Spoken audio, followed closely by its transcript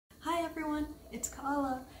everyone, it's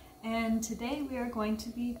Kaala, and today we are going to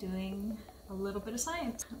be doing a little bit of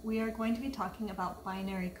science. We are going to be talking about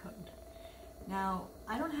binary code. Now,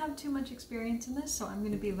 I don't have too much experience in this, so I'm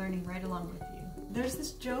going to be learning right along with you. There's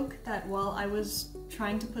this joke that while I was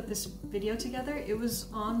trying to put this video together, it was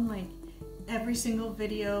on like every single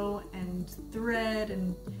video and thread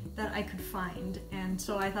and that I could find, and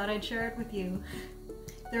so I thought I'd share it with you.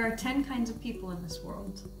 There are 10 kinds of people in this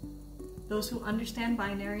world. Those who understand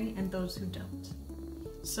binary and those who don't.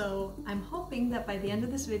 So I'm hoping that by the end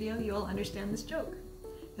of this video you'll understand this joke.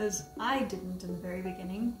 Because I didn't in the very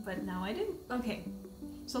beginning, but now I do. Okay,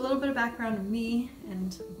 so a little bit of background of me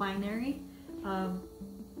and binary.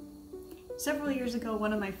 Several years ago,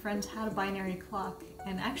 one of my friends had a binary clock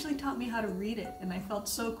and actually taught me how to read it, and I felt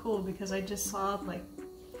so cool because I just saw like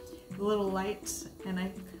the little lights and I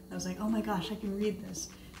was like, oh my gosh, I can read this.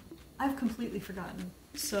 I've completely forgotten.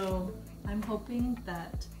 So I'm hoping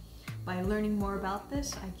that by learning more about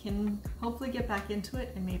this, I can hopefully get back into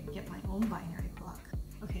it and maybe get my own binary clock.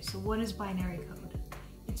 Okay, so what is binary code?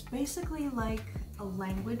 It's basically like a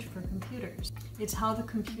language for computers. It's how the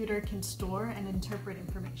computer can store and interpret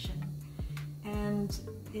information. And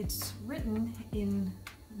it's written in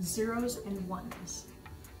zeros and ones.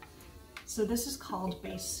 So this is called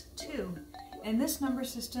base 2. And this number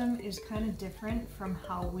system is kind of different from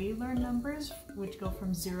how we learn numbers, which go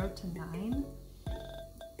from 0 to 9.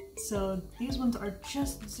 So these ones are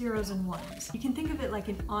just zeros and ones. You can think of it like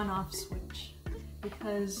an on-off switch,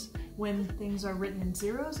 because when things are written in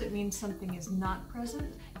zeros, it means something is not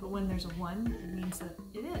present, but when there's a 1, it means that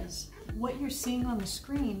it is. What you're seeing on the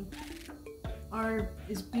screen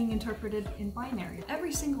is being interpreted in binary.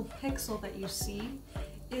 Every single pixel that you see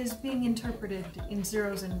is being interpreted in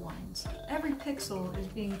zeros and ones. Every pixel is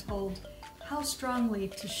being told how strongly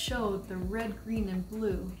to show the red, green, and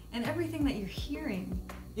blue. And everything that you're hearing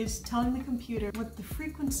is telling the computer what the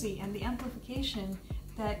frequency and the amplification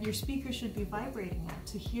that your speaker should be vibrating at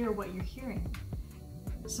to hear what you're hearing.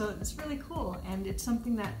 So it's really cool, and it's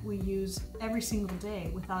something that we use every single day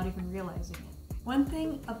without even realizing it. One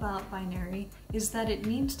thing about binary is that it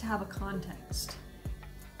needs to have a context.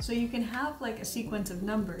 So you can have like a sequence of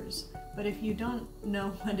numbers, but if you don't know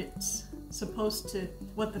what it's supposed to,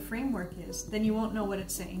 what the framework is, then you won't know what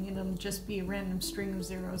it's saying, and it'll just be a random string of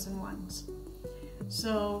zeros and ones.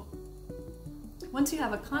 So once you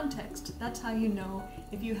have a context, that's how you know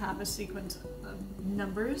if you have a sequence of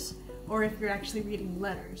numbers or if you're actually reading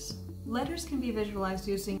letters. Letters can be visualized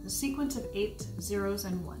using a sequence of 8 zeros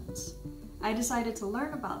and ones. I decided to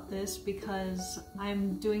learn about this because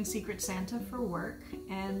I'm doing Secret Santa for work,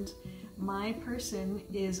 and my person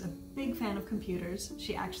is a big fan of computers.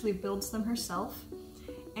 She actually builds them herself,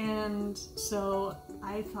 and so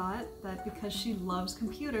I thought that because she loves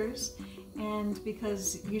computers and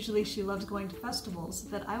because usually she loves going to festivals,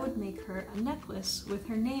 that I would make her a necklace with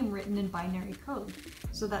her name written in binary code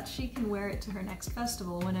so that she can wear it to her next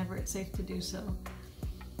festival whenever it's safe to do so.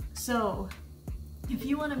 So if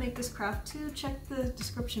you want to make this craft too, check the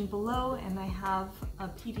description below, and I have a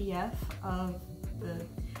PDF of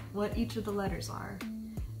what each of the letters are.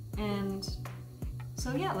 And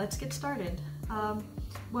so yeah, let's get started.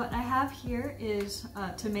 What I have here is,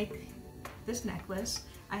 to make this necklace,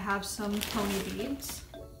 I have some pony beads.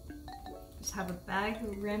 Just have a bag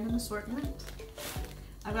of random assortment.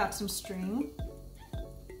 I've got some string,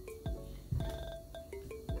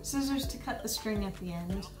 scissors to cut the string at the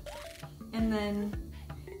end, and then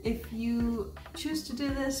if you choose to do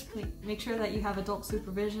this, make sure that you have adult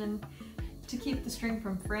supervision. To keep the string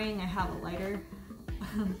from fraying, I have a lighter.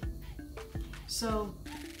 So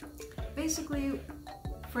basically,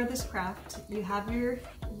 for this craft, you have your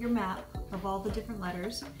map of all the different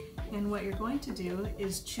letters, and what you're going to do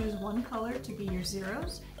is choose one color to be your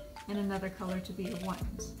zeros and another color to be your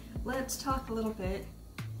ones. Let's talk a little bit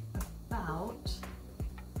about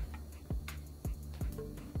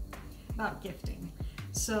gifting.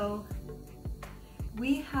 So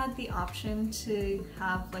we had the option to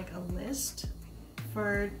have like a list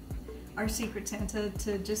for our Secret Santa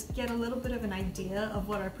to just get a little bit of an idea of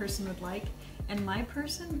what our person would like, and my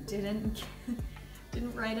person didn't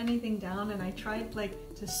write anything down, and I tried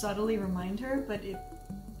like to subtly remind her, but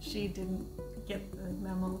she didn't get the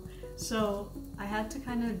memo. So I had to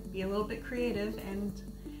kind of be a little bit creative, and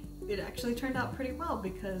it actually turned out pretty well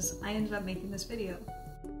because I ended up making this video.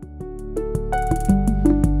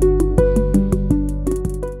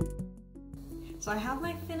 So I have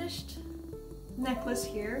my finished necklace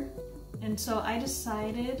here, and so I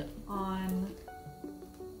decided on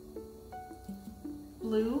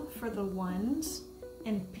blue for the ones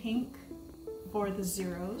and pink for the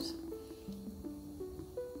zeros.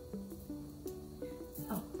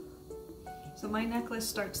 So my necklace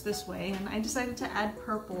starts this way, and I decided to add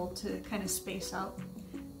purple to kind of space out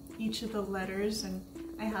each of the letters, and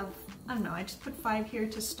I have, I don't know, I just put 5 here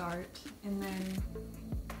to start, and then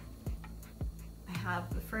I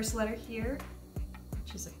have the first letter here,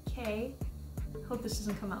 which is a K. Hope this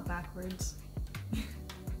doesn't come out backwards. And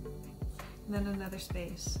then another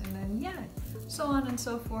space, and then yeah, so on and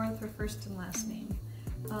so forth for first and last name.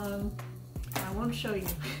 I won't show you.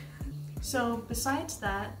 So besides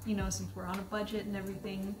that, you know, since we're on a budget and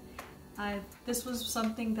everything, this was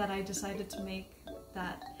something that I decided to make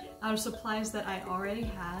that out of supplies that I already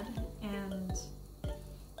had, and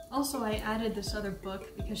also I added this other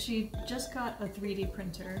book because she just got a 3D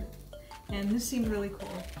printer, and this seemed really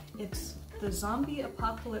cool. It's the Zombie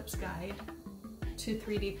Apocalypse Guide to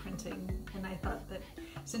 3D Printing, and I thought that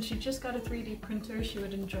since she just got a 3D printer, she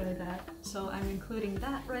would enjoy that. So I'm including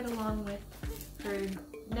that right along with her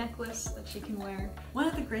necklace that she can wear. One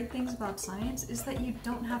of the great things about science is that you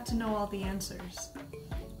don't have to know all the answers.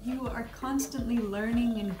 You are constantly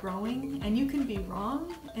learning and growing, and you can be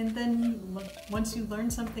wrong, and then once you learn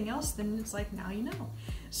something else, then it's like, now you know.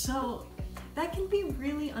 So that can be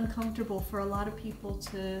really uncomfortable for a lot of people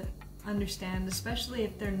to understand, especially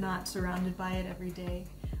if they're not surrounded by it every day.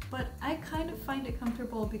 But I kind of find it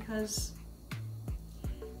comfortable because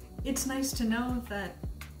it's nice to know that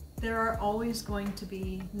there are always going to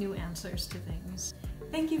be new answers to things.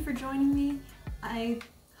 Thank you for joining me. I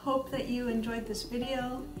hope that you enjoyed this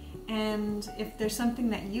video, and if there's something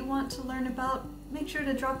that you want to learn about, make sure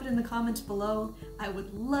to drop it in the comments below. I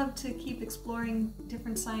would love to keep exploring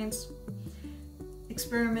different science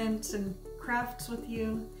experiments and crafts with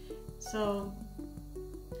you. So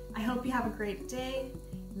I hope you have a great day,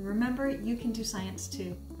 and remember, you can do science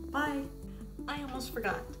too. Bye! I almost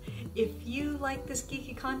forgot. If you like this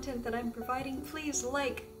geeky content that I'm providing, please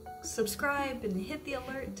like, subscribe, and hit the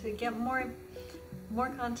alert to get more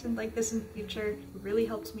content like this in the future. It really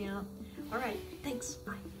helps me out. Alright, thanks!